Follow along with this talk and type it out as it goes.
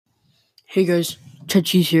Hey guys, Chad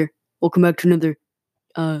Cheese here. Welcome back to another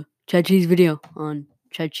Chad Cheese video on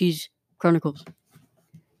Chad Cheese Chronicles.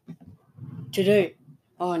 Today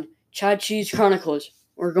on Chad Cheese Chronicles,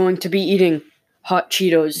 we're going to be eating hot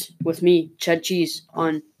Cheetos with me, Chad Cheese,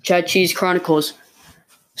 on Chad Cheese Chronicles,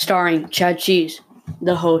 starring Chad Cheese,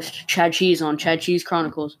 the host, Chad Cheese on Chad Cheese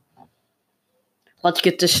Chronicles. Let's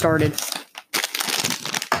get this started.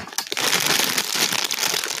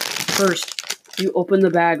 First, you open the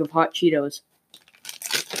bag of hot Cheetos.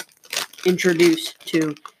 Introduce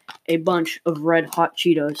to a bunch of red hot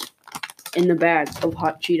Cheetos in the bag of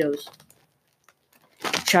hot Cheetos.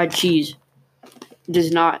 Chad Cheese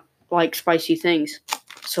does not like spicy things,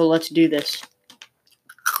 so let's do this.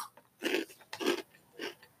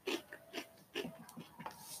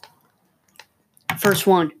 First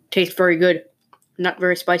one, tastes very good. Not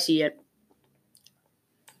very spicy yet.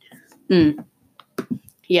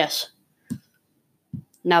 Yes.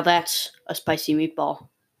 Now that's a spicy meatball.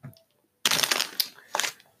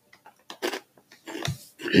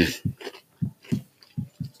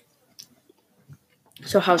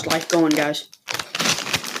 So how's life going, guys?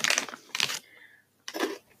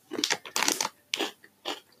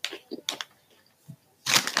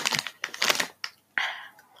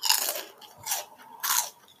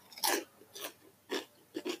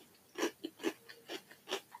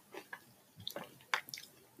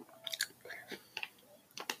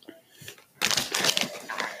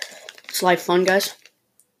 Is life fun, guys?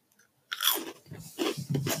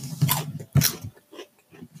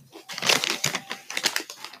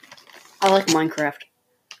 I like Minecraft.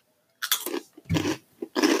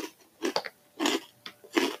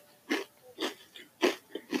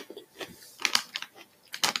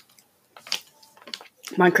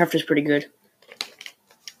 Minecraft is pretty good.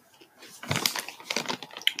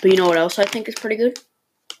 But you know what else I think is pretty good?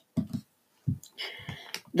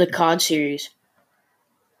 The COD series.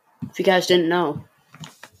 If you guys didn't know,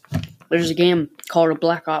 there's a game called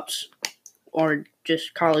Black Ops, or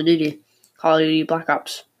just Call of Duty Black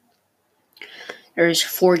Ops. There's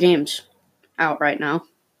 4 games out right now,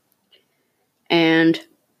 and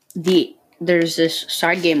there's this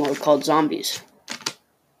side game mode called Zombies,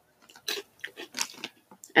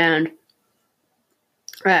 and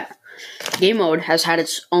that game mode has had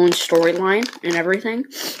its own storyline and everything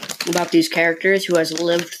about these characters who has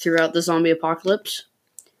lived throughout the zombie apocalypse.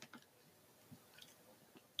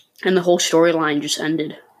 And the whole storyline just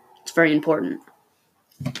ended. It's very important.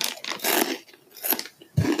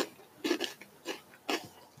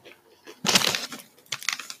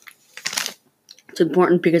 It's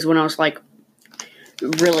important because when I was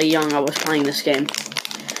really young, I was playing this game.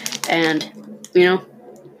 And,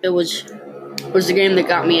 it was the game that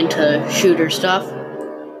got me into shooter stuff.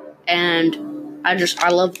 And I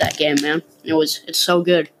loved that game, man. It's so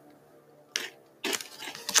good.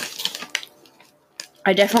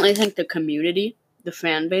 I definitely think the community, the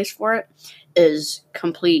fan base for it, is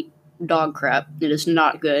complete dog crap. It is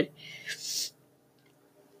not good.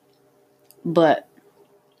 But,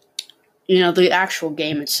 the actual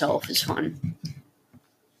game itself is fun.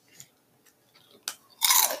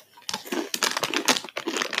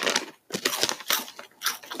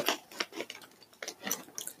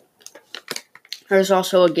 There's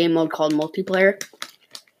also a game mode called Multiplayer,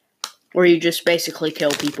 where you just basically kill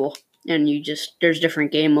people. And there's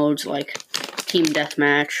different game modes like Team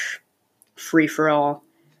Deathmatch, Free for All.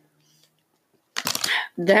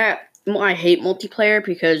 I hate multiplayer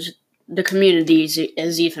because the community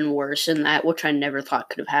is even worse in that, which I never thought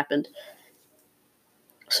could have happened.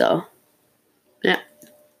 So, yeah.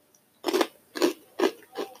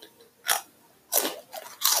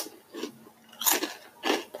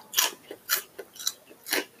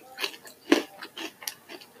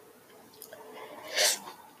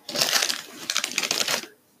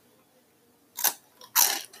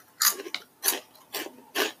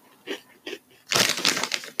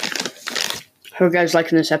 How are you guys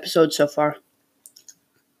liking this episode so far?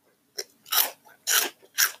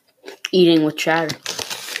 Eating with Chad. I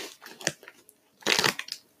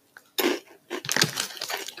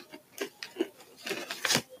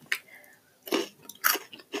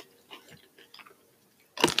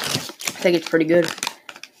think it's pretty good.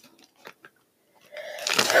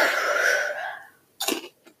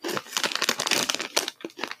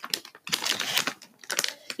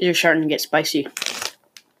 These are starting to get spicy.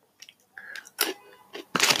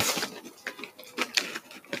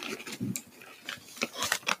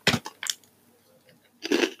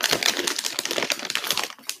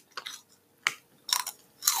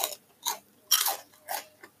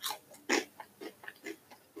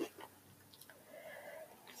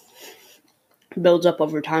 builds up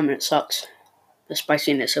over time and it sucks. The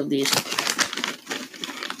spiciness of these.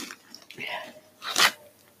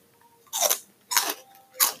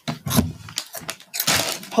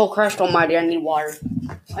 Oh, Christ almighty, I need water.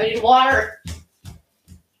 I need water.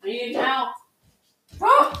 I need it now.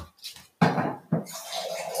 Oh!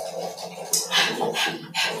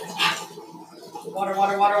 Water,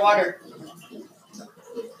 water, water, water.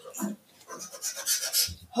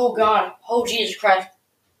 Oh, God. Oh, Jesus Christ.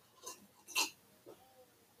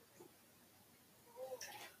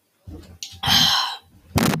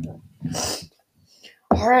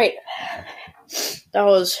 All right. That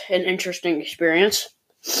was an interesting experience.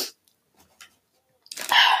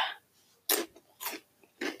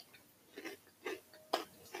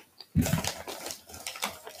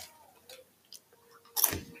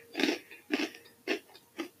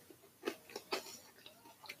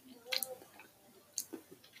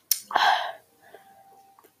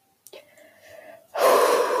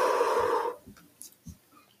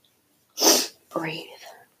 Breathe.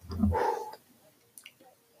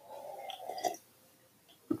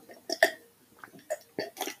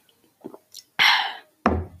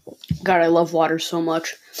 God, I love water so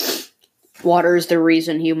much. Water is the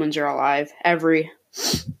reason humans are alive. Every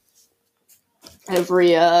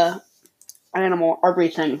animal,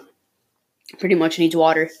 everything pretty much needs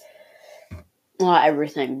water. Well, not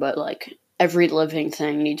everything, but like every living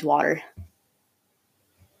thing needs water.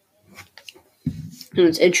 And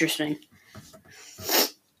it's interesting.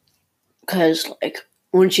 Because, like,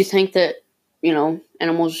 wouldn't you think that,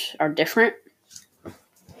 animals are different?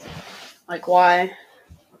 Like, why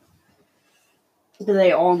do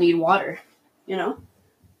they all need water? I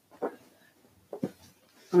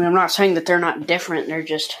mean, I'm not saying that they're not different. They're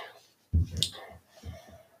just,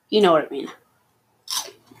 you know what I mean.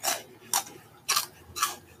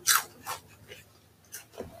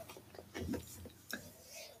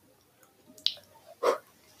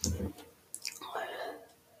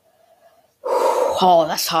 Oh,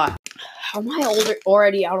 that's hot. How am I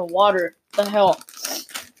already out of water? What the hell?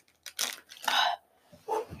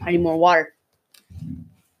 I need more water.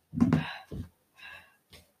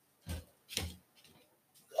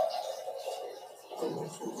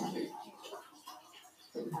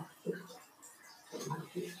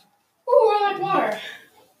 Oh, I like water.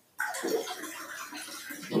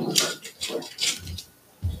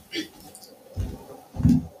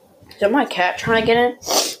 Is that my cat trying to get in?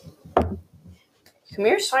 Come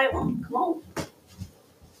here, Silent. Come on.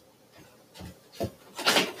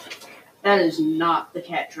 That is not the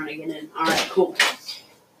cat trying to get in. Alright, cool.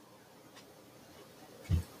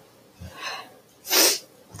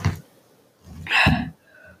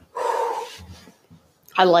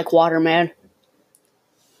 I like water, man.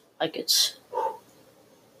 Like it's...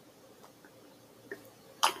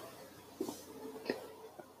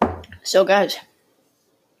 So, guys,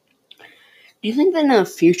 do you think that in the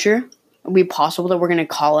future it'll be possible that we're going to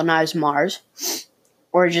colonize Mars?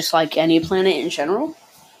 Or just like any planet in general?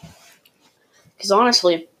 Because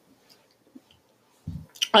honestly,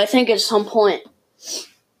 I think at some point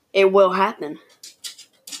it will happen.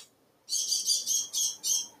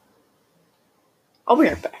 I'll be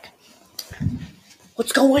right back.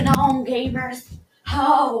 What's going on, gamers?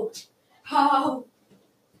 How?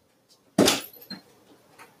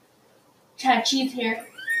 Chad Cheese here.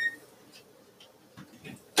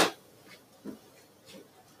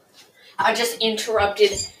 I just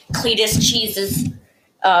interrupted Cletus Cheese's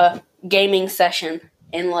gaming session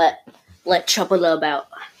and let Chubba Lub out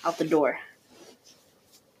the door.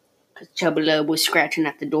 Because Chubba Lub was scratching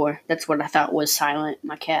at the door. That's what I thought was Silent,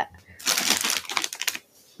 my cat.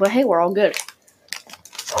 But hey, we're all good.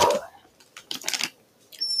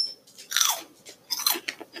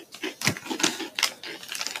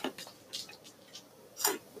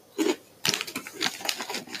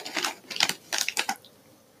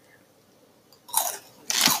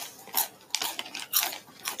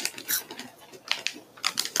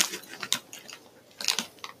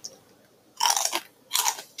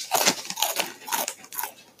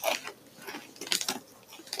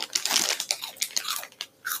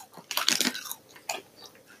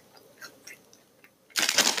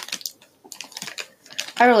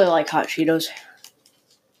 I really like hot Cheetos.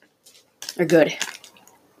 They're good.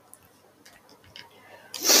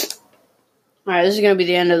 Alright, this is going to be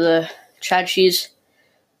the end of the Chad Cheese.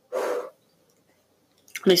 I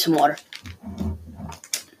need some water.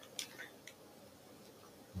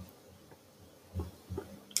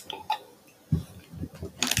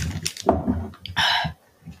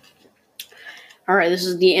 Alright, this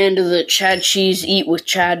is the end of the Chad Cheese Eat with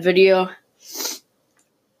Chad video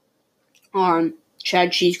on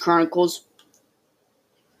Chad Cheese Chronicles.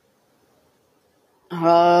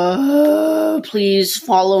 Please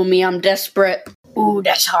follow me. I'm desperate. Ooh,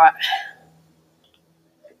 that's hot.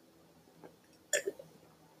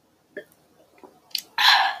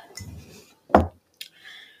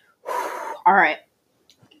 Alright.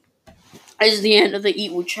 This is the end of the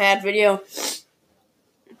Eat with Chad video.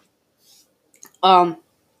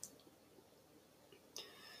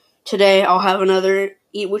 Today I'll have another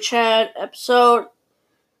Eat with Chad episode.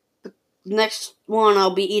 The next one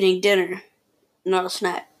I'll be eating dinner, not a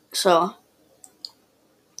snack. So,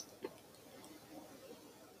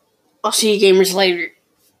 I'll see you gamers later.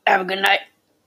 Have a good night.